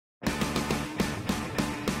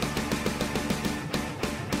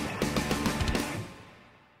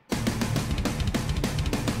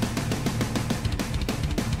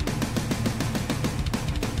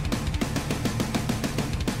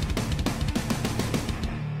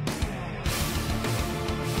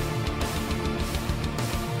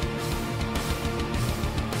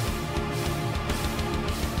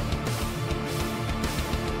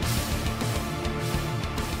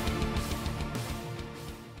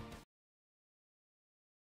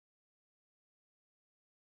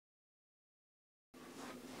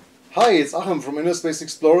Hi, it's Achim from InnerSpace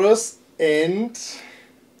Explorers and...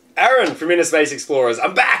 Aaron from InnerSpace Explorers.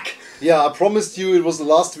 I'm back! Yeah, I promised you it was the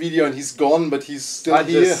last video and he's gone, but he's still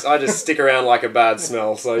here. I just stick around like a bad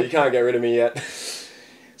smell, so you can't get rid of me yet.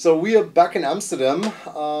 So we are back in Amsterdam.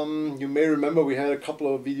 You may remember we had a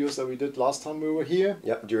couple of videos that we did last time we were here.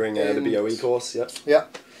 Yep, during the BOE course, yep. Yeah.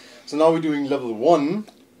 So now we're doing level 1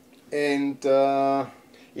 and...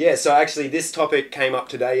 Yeah, so actually this topic came up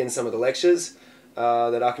today in some of the lectures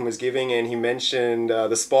that Achim was giving, and he mentioned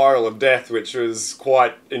the spiral of death, which was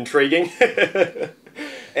quite intriguing.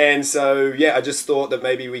 And so, yeah, I just thought that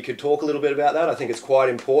maybe we could talk a little bit about that. I think it's quite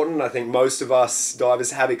important. I think most of us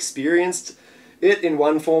divers have experienced it in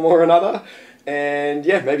one form or another. And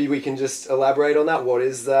yeah, maybe we can just elaborate on that. What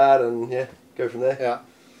is that? And yeah, go from there. Yeah.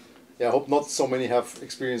 Yeah, I hope not so many have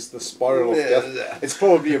experienced the spiral of death. It's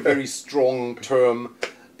probably a very strong term,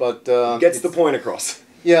 but... gets the point across.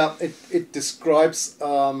 Yeah, it describes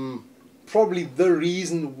probably the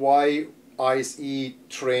reason why ISE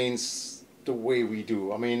trains the way we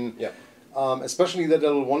do. I mean, yeah. Especially the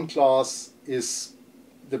level 1 class is...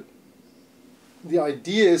 The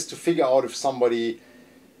idea is to figure out if somebody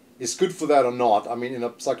is good for that or not. I mean, in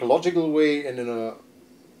a psychological way and in a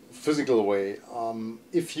physical way.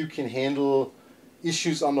 If you can handle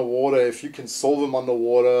issues underwater, if you can solve them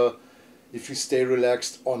underwater, if you stay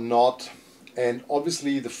relaxed or not. And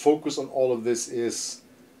obviously the focus on all of this is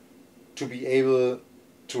to be able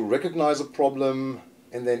to recognize a problem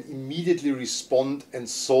and then immediately respond and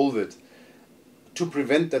solve it to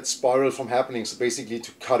prevent that spiral from happening. So basically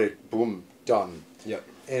to cut it, boom, done. Yeah.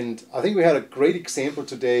 And I think we had a great example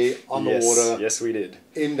today underwater. Yes, we did.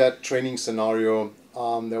 In that training scenario.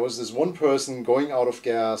 There was this one person going out of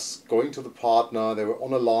gas, going to the partner, they were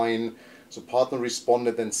on a line, so partner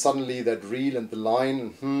responded, then suddenly that reel and the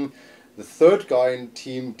line, the third guy in the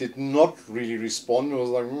team did not really respond. It was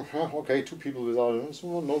like, okay, 2 people without,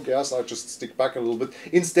 no gas, I'll just stick back a little bit.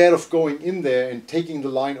 Instead of going in there and taking the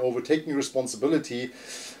line over, taking responsibility.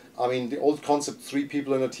 I mean, the old concept, 3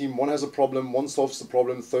 people in a team, 1 has a problem, 1 solves the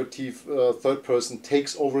problem, third person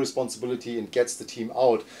takes over responsibility and gets the team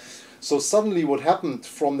out. So suddenly what happened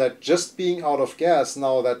from that just being out of gas,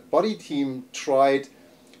 now that buddy team tried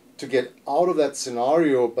to get out of that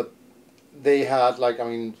scenario, but they had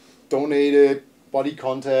donated, body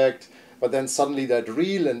contact, but then suddenly that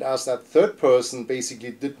reel, and as that third person basically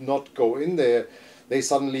did not go in there, they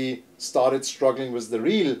suddenly started struggling with the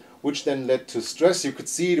reel, which then led to stress. You could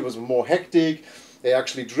see it was more hectic. They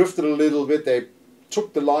actually drifted a little bit. They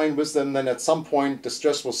took the line with them. Then at some point the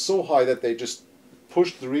stress was so high that they just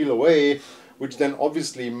pushed the reel away, which then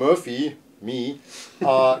obviously Murphy, me,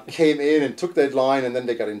 came in and took that line, and then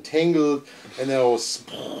they got entangled, and there was,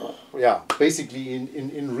 yeah, basically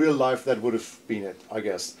in real life that would have been it, I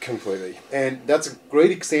guess. Completely. And that's a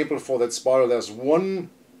great example for that spiral. There's one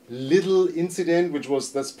little incident, which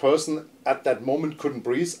was this person at that moment couldn't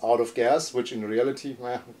breathe, out of gas, which in reality,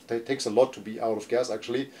 it takes a lot to be out of gas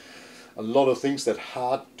actually. A lot of things that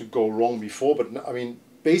had to go wrong before, but I mean,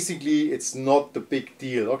 basically it's not the big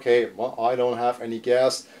deal. Okay, well, I don't have any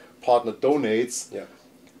gas, partner donates, yeah,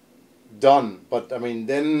 done. But I mean,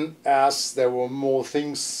 then as there were more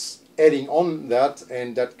things adding on that,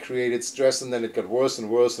 and that created stress, and then it got worse and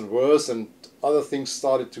worse and worse, and other things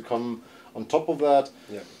started to come on top of that.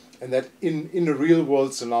 Yeah. And that in a real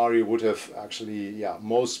world scenario would have actually, yeah,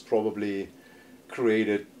 most probably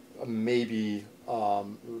created a maybe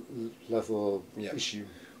lethal issue.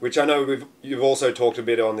 Which I know you've also talked a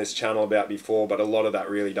bit on this channel about before, but a lot of that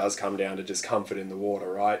really does come down to just comfort in the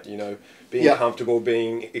water, right? You know, being comfortable,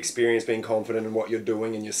 being experienced, being confident in what you're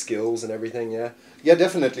doing and your skills and everything, yeah? Yeah,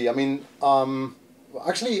 definitely. I mean,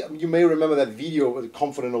 actually, you may remember that video with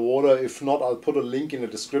Comfort in the Water. If not, I'll put a link in the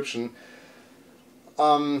description.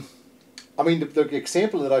 I mean, the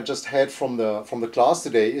example that I just had from the class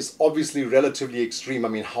today is obviously relatively extreme. I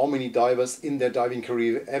mean, how many divers in their diving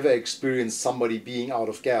career ever experienced somebody being out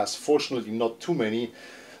of gas? Fortunately, not too many.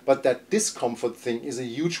 But that discomfort thing is a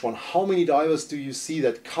huge one. How many divers do you see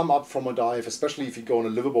that come up from a dive, especially if you go on a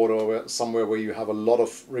liveaboard or somewhere where you have a lot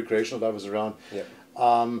of recreational divers around? Yeah.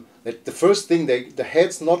 That the first thing, the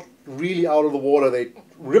head's not really out of the water. They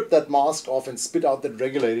rip that mask off and spit out that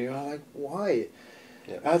regulator. You're like, why?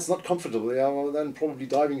 Yeah. It's not comfortable. Yeah, well, then probably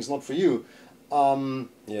diving is not for you.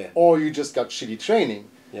 Or you just got shitty training.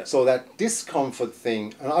 Yeah. So that discomfort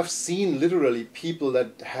thing, and I've seen literally people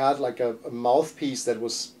that had like a mouthpiece that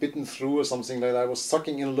was bitten through or something like that, was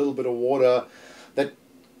sucking in a little bit of water, that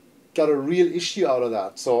got a real issue out of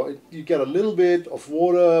that. So you get a little bit of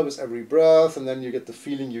water with every breath, and then you get the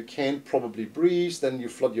feeling you can't probably breathe. Then you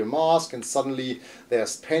flood your mask, and suddenly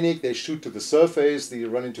there's panic. They shoot to the surface. They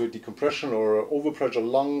run into a decompression or overpressure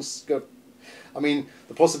lungs. I mean,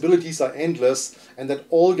 the possibilities are endless, and that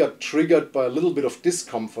all got triggered by a little bit of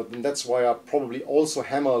discomfort, and that's why I probably also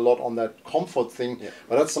hammer a lot on that comfort thing. Yeah.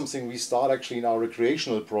 But that's something we start actually in our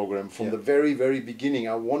recreational program from the very, very beginning.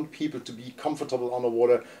 I want people to be comfortable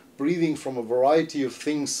underwater, breathing from a variety of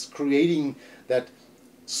things, creating that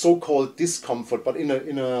so-called discomfort, but in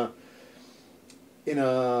a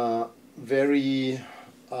very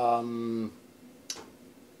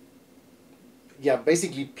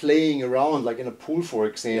basically playing around, like in a pool, for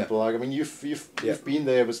example. Like, I mean, you've been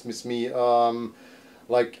there with me.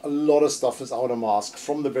 Like, a lot of stuff is out of mask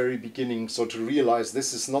from the very beginning. So to realize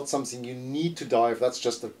this is not something you need to dive, that's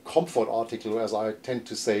just a comfort article, as I tend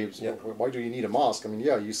to say. So why do you need a mask? I mean,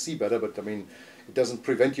 yeah, you see better, but I mean, it doesn't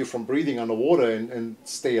prevent you from breathing underwater and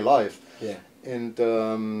stay alive. Yeah. And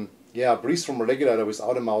breathe from a regulator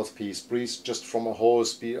without a mouthpiece, breathe just from a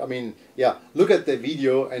hose. I mean, look at the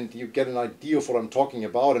video and you get an idea of what I'm talking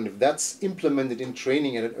about. And if that's implemented in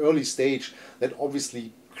training at an early stage, that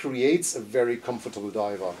obviously creates a very comfortable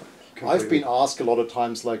diver. Completely. I've been asked a lot of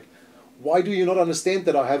times, like, why do you not understand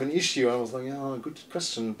that I have an issue? And I was like, yeah, good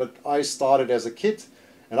question. But I started as a kid,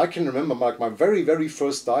 and I can remember my very, very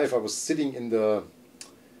first dive. I was sitting in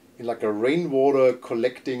like a rainwater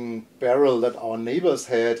collecting barrel that our neighbors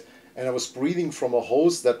had, and I was breathing from a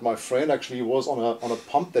hose that my friend actually was on a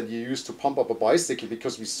pump that you used to pump up a bicycle,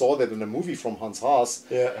 because we saw that in a movie from Hans Haas,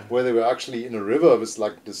 where they were actually in a river with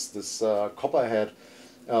like this copper head,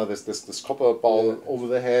 this copper bowl over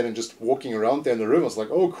the head, and just walking around there in the river. I was like,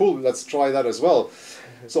 oh cool, let's try that as well.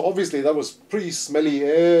 So obviously that was pretty smelly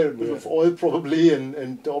air, a bit of oil probably,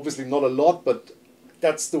 and obviously not a lot, but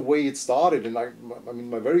that's the way it started. And I mean,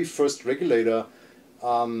 my very first regulator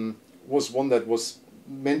was one that was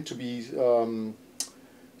meant to be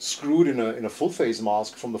screwed in a full face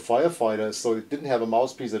mask from the firefighters, so it didn't have a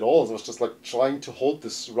mouthpiece at all. So I was just like trying to hold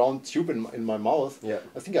this round tube in my mouth.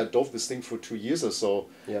 I think I dove this thing for 2 years or so.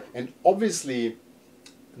 And obviously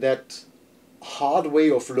that hard way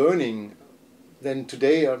of learning, then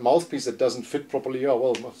today a mouthpiece that doesn't fit properly,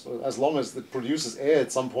 well, as long as it produces air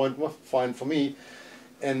at some point, well, fine for me.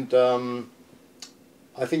 And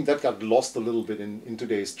I think that got lost a little bit in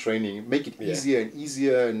today's training. Make it easier and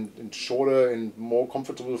easier and shorter and more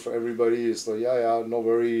comfortable for everybody. So no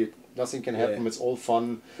worry, nothing can happen. It's all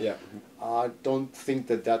fun. I don't think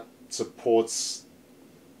that supports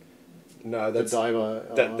the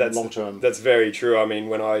diver long term. That's very true. I mean,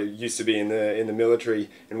 when I used to be in the military,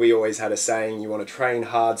 and we always had a saying, you want to train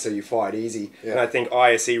hard so you fight easy. And I think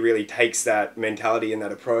ISE really takes that mentality and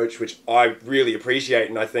that approach, which I really appreciate,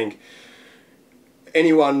 and I think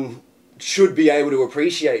anyone should be able to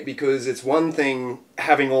appreciate, because it's one thing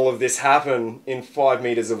having all of this happen in 5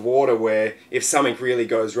 meters of water, where if something really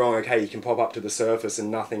goes wrong, okay, you can pop up to the surface and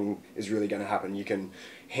nothing is really going to happen. You can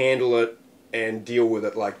handle it and deal with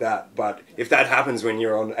it like that. But if that happens when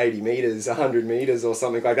you're on 80 meters, 100 meters or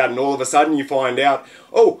something like that, and all of a sudden you find out,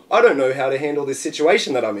 oh, I don't know how to handle this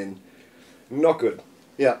situation that I'm in. Not good.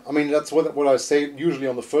 Yeah, I mean, that's what I say usually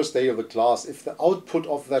on the first day of the class. If the output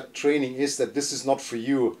of that training is that this is not for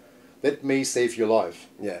you, that may save your life.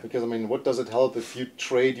 Because, I mean, what does it help if you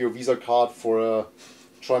trade your Visa card for a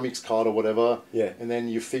Trimix card or whatever, and then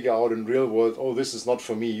you figure out in real world, oh, this is not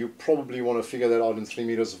for me. You probably want to figure that out in 3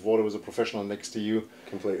 meters of water with a professional next to you.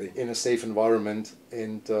 Completely. In a safe environment,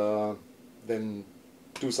 and then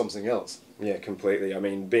do something else. Yeah, completely. I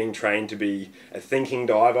mean, being trained to be a thinking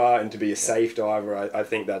diver and to be a safe diver, I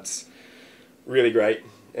think that's really great.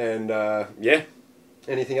 And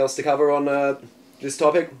anything else to cover on this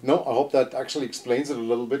topic? No, I hope that actually explains it a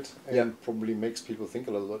little bit and probably makes people think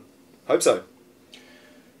a little bit. Hope so.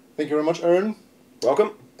 Thank you very much, Aaron.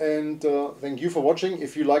 Welcome. And thank you for watching.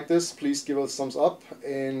 If you like this, please give us a thumbs up.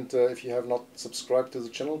 And if you have not subscribed to the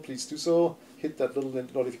channel, please do so. Hit that little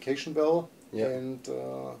notification bell. And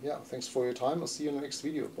thanks for your time. I'll see you in the next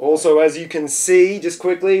video. Bye. Also, as you can see, just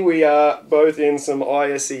quickly, we are both in some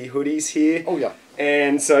ISE hoodies here. Oh yeah.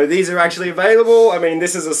 And so these are actually available. I mean,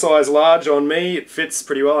 this is a size large on me. It fits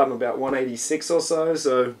pretty well. I'm about 186 or so.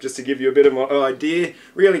 So just to give you a bit of an idea,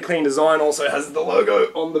 really clean design. Also has the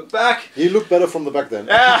logo on the back. You look better from the back then.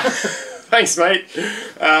 Thanks, mate.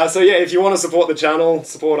 So yeah, if you want to support the channel,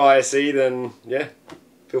 support ISE, then yeah,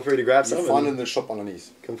 feel free to grab some. You'll find in the shop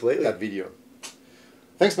underneath. Completely. That video.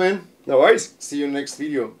 Thanks, man. No worries. See you in the next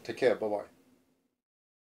video. Take care. Bye-bye.